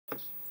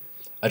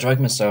I drag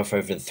myself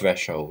over the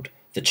threshold,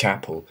 the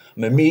chapel.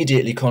 I'm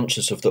immediately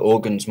conscious of the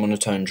organ's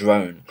monotone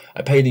drone.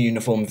 I pay the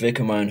uniformed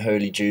vicar my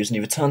unholy dues, and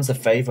he returns the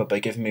favour by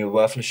giving me a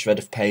worthless shred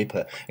of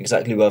paper,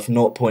 exactly worth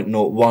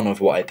 0.01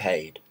 of what I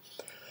paid.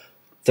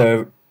 There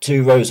are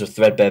 2 rows of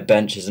threadbare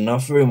benches,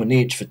 enough room in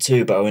each for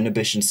 2, but our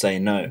inhibitions say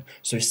no.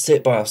 So we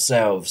sit by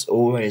ourselves,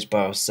 always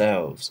by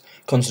ourselves,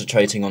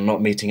 concentrating on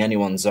not meeting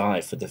anyone's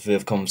eye for the fear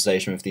of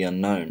conversation with the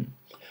unknown.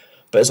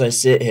 But as I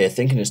sit here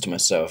thinking this to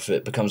myself,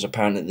 it becomes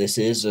apparent that this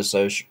is a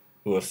social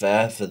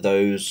affair for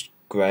those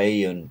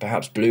grey and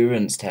perhaps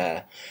blue-rinsed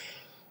hair,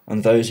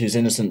 and those whose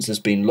innocence has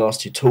been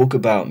lost, who talk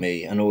about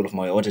me and all of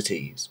my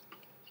oddities.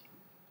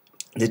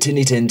 The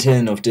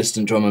tinny-tin-tin of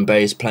distant drum and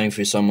bass playing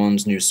through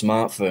someone's new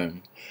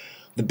smartphone.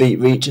 The beat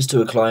reaches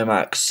to a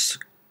climax,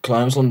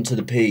 climbs onto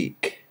the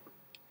peak.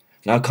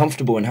 Now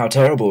comfortable in how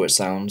terrible it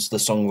sounds, the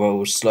song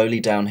rolls slowly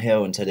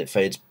downhill until it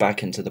fades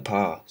back into the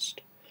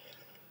past.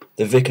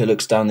 The vicar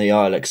looks down the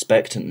aisle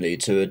expectantly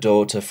to a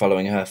daughter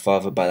following her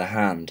father by the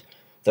hand.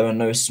 There are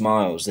no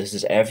smiles, this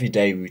is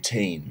everyday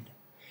routine.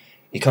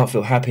 He can't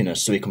feel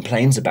happiness, so he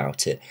complains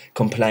about it.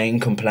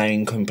 Complain,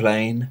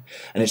 and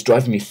it's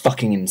driving me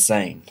fucking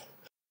insane.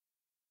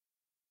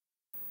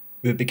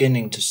 We're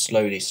beginning to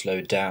slowly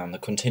slow down, the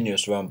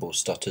continuous rumble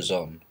stutters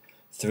on.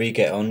 3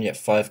 get on, yet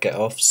 5 get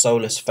off,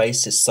 soulless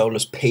faces,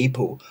 soulless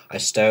people. I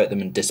stare at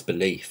them in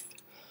disbelief.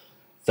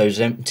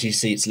 Those empty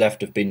seats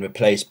left have been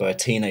replaced by a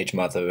teenage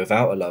mother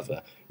without a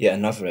lover, yet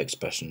another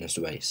expressionless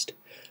waste.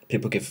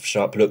 People give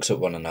sharp looks at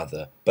one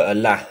another, but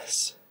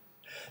alas!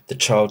 The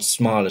child's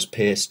smile is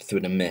pierced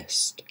through the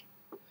mist.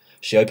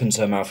 She opens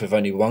her mouth with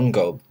only one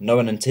gulp, no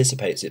one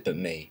anticipates it but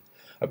me.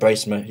 I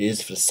brace my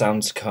ears for the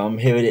sound to come,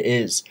 here it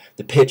is.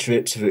 The pitch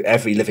rips through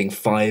every living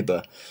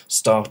fibre.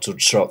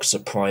 Startled shock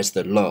surprise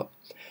the lot.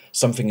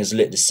 Something has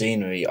lit the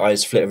scenery,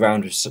 eyes flit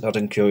around with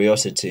sudden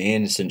curiosity,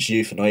 innocence,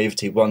 youth and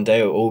naivety. One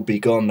day it will all be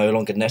gone, no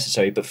longer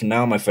necessary, but for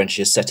now, my friend,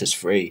 she has set us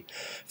free.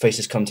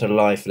 Faces come to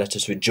life, let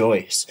us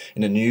rejoice.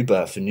 In a new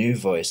birth, a new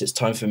voice, it's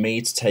time for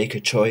me to take a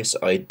choice.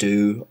 I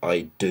do.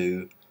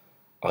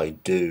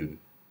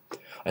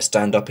 I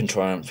stand up in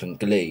triumphant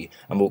glee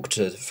and walk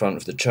to the front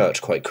of the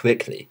church quite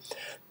quickly.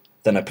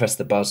 Then I press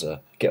the buzzer,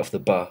 get off the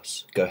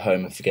bus, go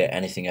home and forget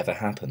anything ever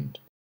happened.